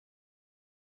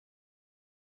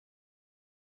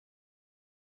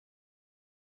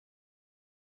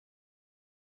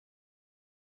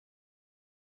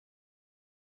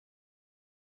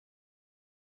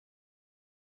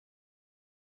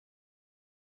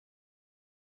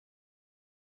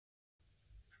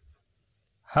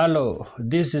Hello,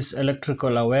 this is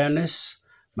Electrical Awareness.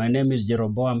 My name is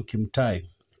Jeroboam Kimtai.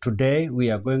 Today we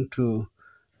are going to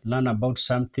learn about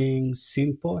something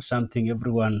simple, something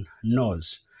everyone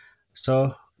knows.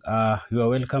 So you are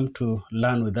welcome to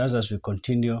learn with us as we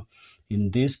continue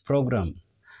in this program.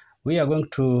 I'm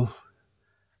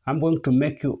going to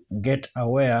make you get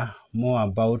aware more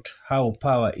about how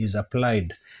power is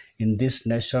applied in this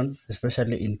nation,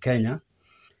 especially in Kenya.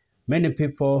 Many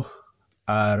people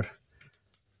are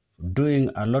doing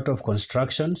a lot of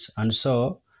constructions, and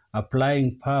so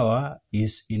applying power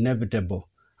is inevitable.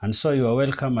 And so you are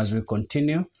welcome as we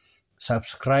continue.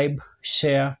 Subscribe,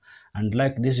 share, and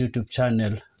like this YouTube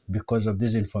channel because of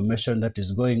this information that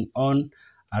is going on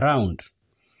around.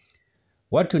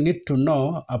 What you need to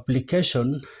know,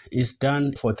 application is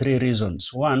done for three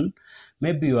reasons. One,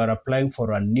 maybe you are applying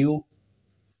for a new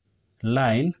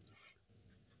line,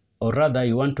 or rather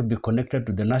you want to be connected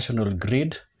to the national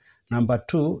grid. Number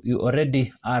two, you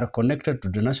already are connected to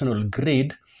the national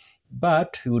grid,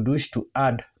 but you would wish to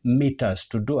add meters,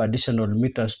 to do additional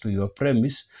meters to your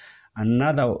premise.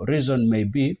 Another reason may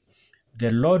be the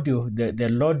load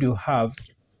you have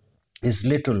is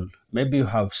little. Maybe you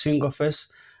have single phase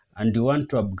and you want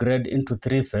to upgrade into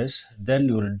three phase, then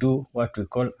you will do what we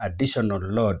call additional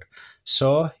load.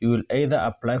 So you will either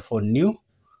apply for new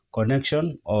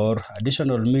connection or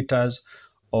additional meters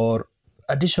or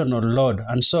additional load.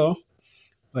 And so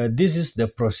this is the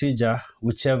procedure,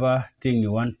 whichever thing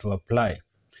you want to apply.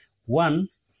 One,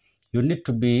 you need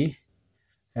to be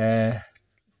the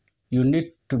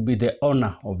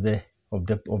owner of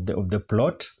the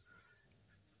plot.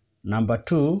 Number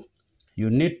two, you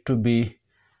need to be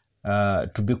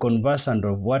conversant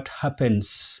of what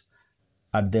happens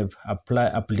at the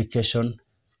application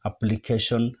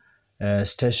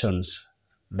stations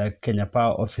like Kenya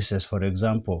Power offices, for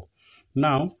example.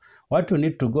 Now, what you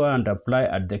need to go and apply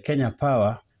at the Kenya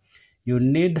Power, you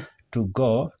need to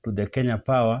go to the Kenya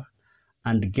Power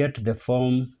and get the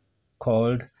form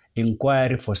called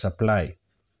Inquiry for Supply.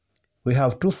 We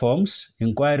have two forms,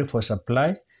 Inquiry for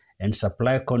Supply and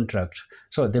Supply Contract.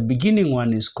 So the beginning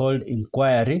one is called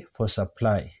Inquiry for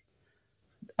Supply.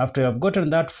 After you have gotten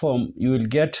that form, you will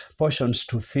get portions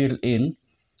to fill in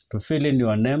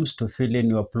your names, to fill in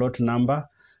your plot number,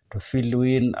 to fill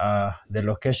in the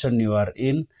location you are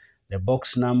in, the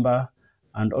box number,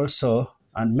 and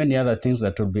many other things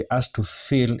that will be asked to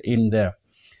fill in there.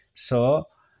 So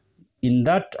in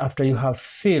that, after you have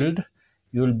filled,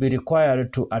 you will be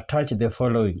required to attach the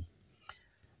following: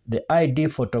 the ID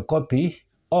photocopy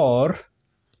or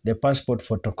the passport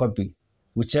photocopy,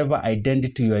 whichever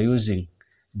identity you are using,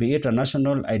 be it a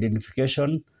national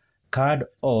identification card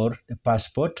or a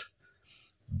passport.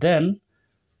 Then,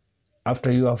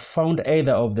 after you have found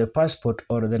either of the passport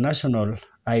or the national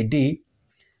ID,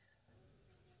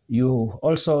 you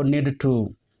also need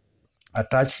to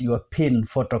attach your PIN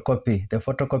photocopy, the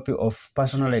photocopy of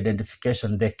personal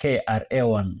identification, the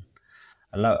KRA1.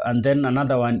 And then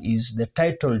another one is the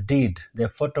title deed, the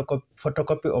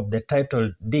photocopy of the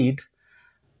title deed,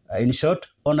 in short,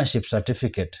 ownership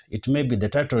certificate. It may be the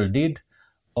title deed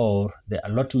or the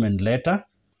allotment letter.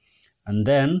 And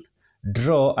then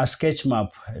draw a sketch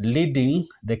map leading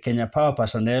the Kenya Power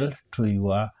personnel to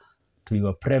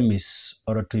your premise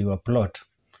or to your plot.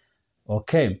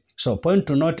 Okay, so point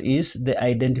to note is the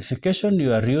identification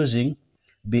you are using,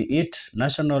 be it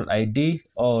national ID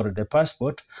or the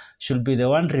passport, should be the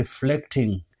one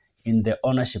reflecting in the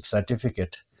ownership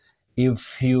certificate.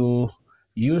 If you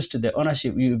used the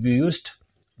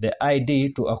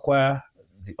ID to acquire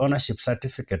the ownership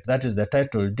certificate, that is the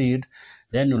title deed,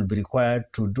 then you'll be required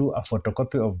to do a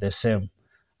photocopy of the same.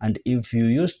 And if you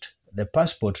used the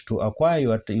passport to acquire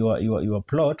your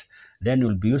plot, then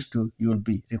you'll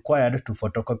be required to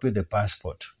photocopy the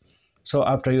passport. So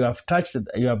after you have attached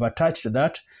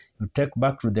that, you take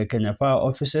back to the Kenya Power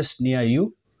offices near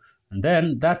you, and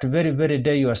then that very, very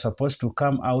day you are supposed to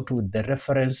come out with the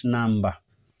reference number.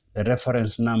 The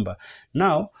reference number.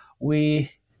 Now,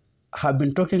 we have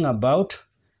been talking about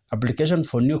application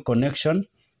for new connection,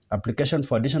 application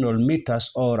for additional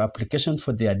meters, or application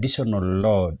for the additional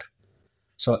load.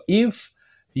 So if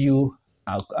you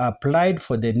applied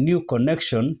for the new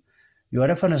connection, your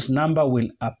reference number will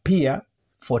appear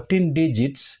 14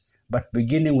 digits, but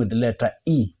beginning with the letter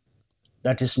E.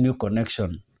 That is new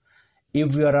connection.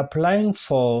 If you are applying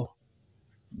for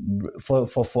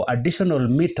additional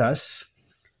meters,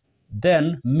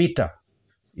 then meter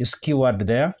is keyword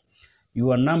there.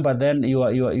 Your number then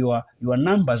your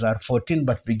numbers are 14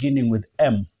 but beginning with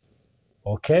M.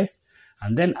 Okay,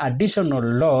 and then additional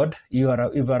load, you are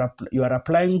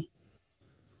applying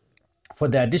For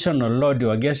the additional load,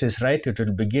 your guess is right. It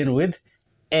will begin with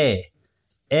A.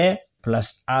 A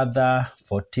plus other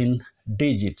 14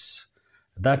 digits.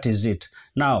 That is it.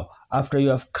 Now, after you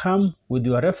have come with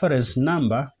your reference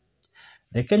number,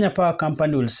 the Kenya Power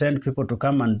Company will send people to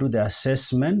come and do the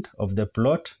assessment of the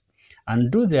plot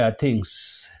and do their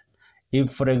things.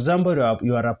 If, for example,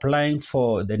 you are applying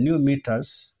for the new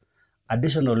meters,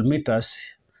 additional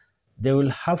meters, they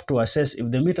will have to assess.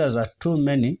 If the meters are too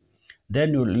many,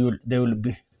 then they will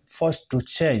be forced to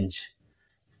change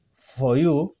for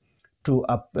you to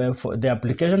for the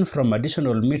application from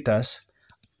additional meters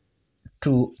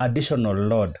to additional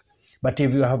load. But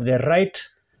if you have the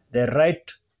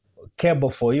right cable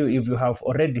for you, if you have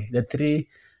already the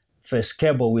 3-phase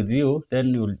cable with you,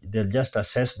 then they'll just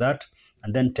assess that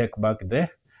and then take back the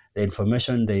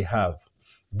information they have.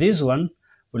 This one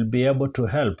will be able to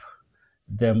help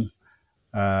them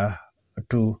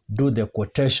to do the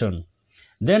quotation.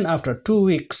 Then after 2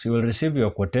 weeks, you will receive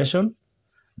your quotation.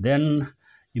 Then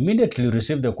immediately you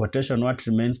receive the quotation, what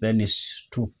remains then is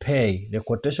to pay the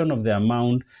quotation of the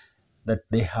amount that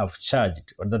they have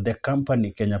charged or that the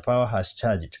company Kenya Power has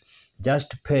charged.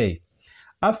 Just pay.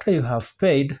 After you have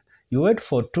paid, you wait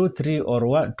for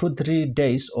 2-3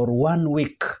 days or 1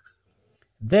 week.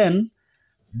 Then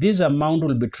this amount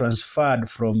will be transferred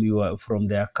from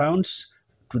the accounts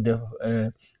to the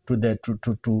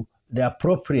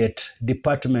appropriate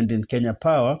department in Kenya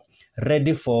Power,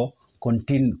 ready for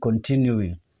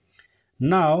continuing.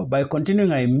 Now, by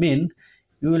continuing, I mean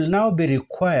you will now be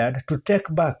required to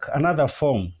take back another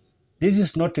form. This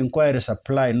is not inquiry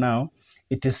supply now,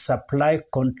 it is supply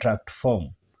contract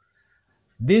form.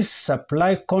 This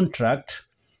supply contract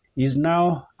is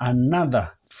now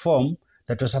another form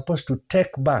that you're supposed to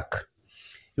take back.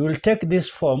 You will take this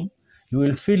form, you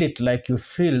will fill it like you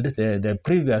filled the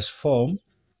previous form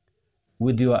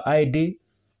with your ID,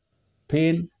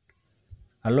 PIN,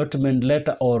 allotment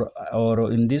letter, or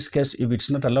in this case, if it's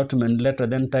not allotment letter,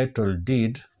 then title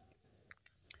deed,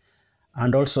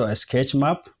 and also a sketch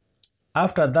map.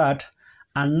 After that,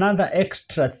 another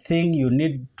extra thing you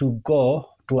need to go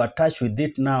to attach with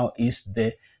it now is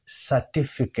the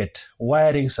certificate,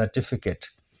 wiring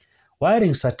certificate.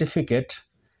 Wiring certificate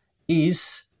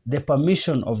is the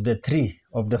permission of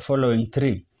the following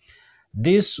three.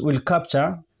 This will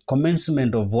capture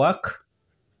commencement of work,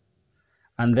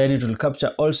 and then it will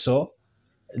capture also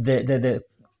the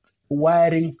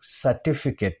wiring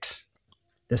certificate,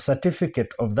 the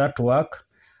certificate of that work,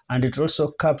 and it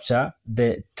also capture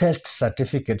the test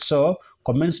certificate. So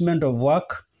commencement of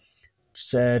work,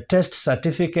 test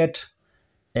certificate,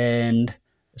 and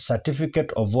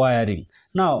certificate of wiring.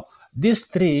 Now, these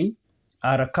three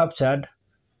are captured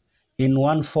in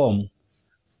one form,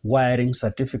 wiring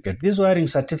certificate. This wiring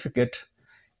certificate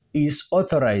is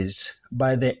authorized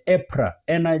by the EPRA,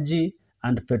 Energy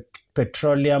and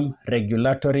Petroleum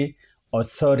Regulatory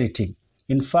Authority.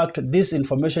 In fact, this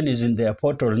information is in their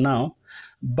portal now,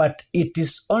 but it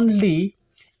is only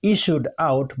issued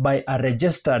out by a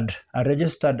registered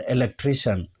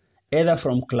electrician, either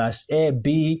from class A,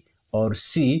 B, or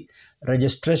C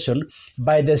registration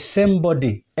by the same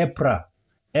body, EPRA,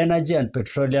 Energy and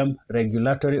Petroleum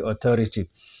Regulatory Authority.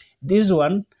 This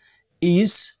one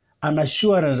is an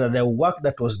assurance that the work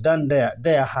that was done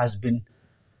there has been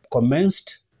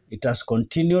commenced, it has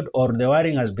continued, or the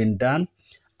wiring has been done,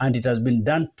 and it has been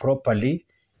done properly,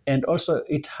 and also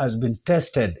it has been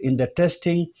tested. In the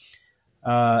testing,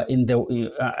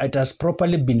 it has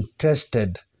properly been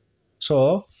tested.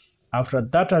 So after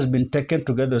that has been taken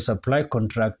together with supply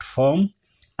contract form,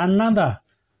 another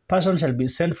person shall be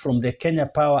sent from the Kenya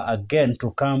Power again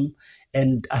to come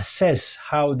and assess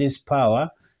how this power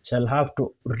shall have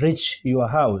to reach your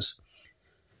house.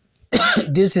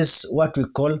 This is what we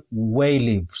call way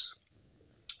leaves.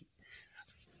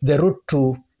 The route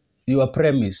to your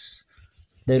premise,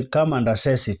 they'll come and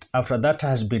assess it. After that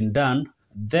has been done,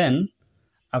 then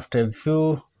after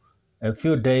a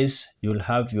few days, you'll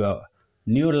have your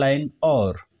new line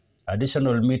or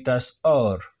additional meters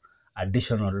or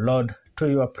additional load to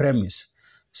your premise.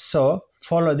 So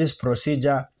follow this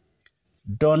procedure.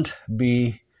 Don't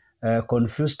be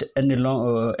confused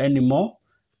anymore.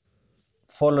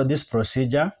 Follow this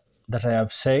procedure that I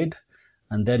have said,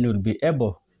 and then you'll be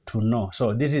able to know.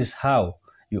 So this is how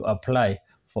you apply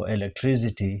for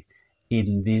electricity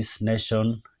in this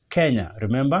nation, Kenya.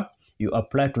 Remember, you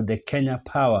apply to the Kenya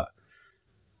Power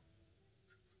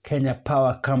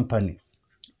Company.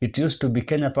 It used to be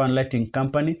Kenya Power and Lighting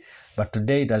Company, but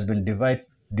today it has been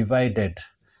divided.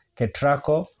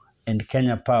 KETRACO and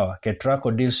Kenya Power.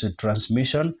 KETRACO deals with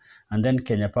transmission, and then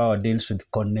Kenya Power deals with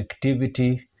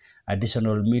connectivity,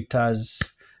 additional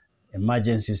meters,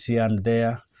 emergencies here and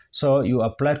there. So you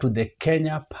apply to the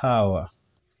Kenya Power.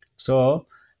 So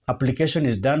application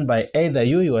is done by either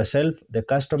you yourself, the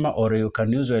customer, or you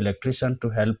can use your electrician to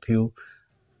help you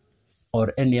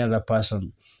or any other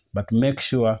person. But make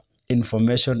sure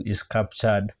information is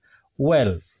captured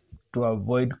well to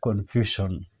avoid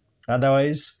confusion.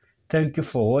 Otherwise, thank you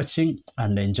for watching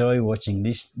and enjoy watching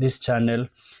this channel,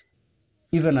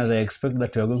 even as I expect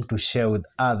that you are going to share with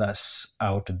others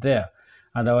out there.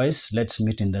 Otherwise, let's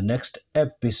meet in the next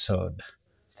episode.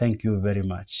 Thank you very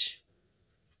much.